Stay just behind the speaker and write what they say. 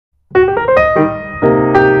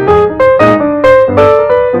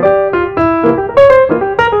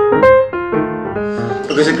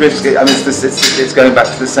I mean, it's going back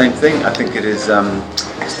to the same thing. I think it is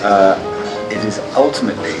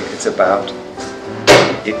ultimately, it's about,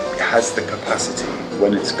 it has the capacity,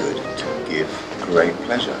 when it's good, to give great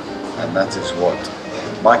pleasure. And that is what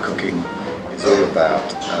my cooking is all about,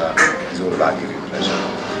 giving pleasure.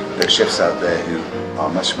 There are chefs out there who are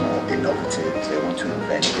much more innovative. They want to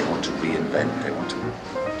invent, they want to reinvent, they want to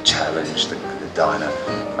challenge the diner.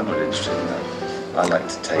 I'm not interested in that. I like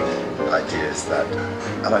to take ideas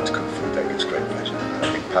I like to cook food that gives great pleasure.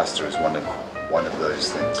 I think pasta is one of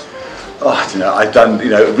those things. Oh, I don't know. I've done,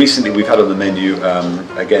 recently we've had on the menu,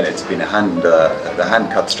 again, it's been the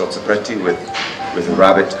hand-cut strozzopreti with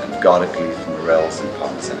rabbit and garlic leaf, morels and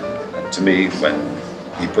parmesan. And to me, when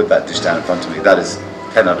he put that dish down in front of me, that is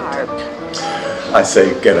 10 out of 10. I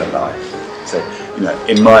say, get a life. So,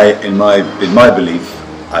 in my belief,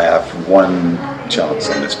 I have one chance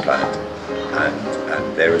on this planet,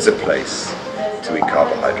 and there is a place to eat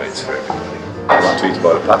carbohydrates for everybody. If you want to eat a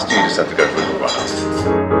bowl of pasta, you just have to go for a little run.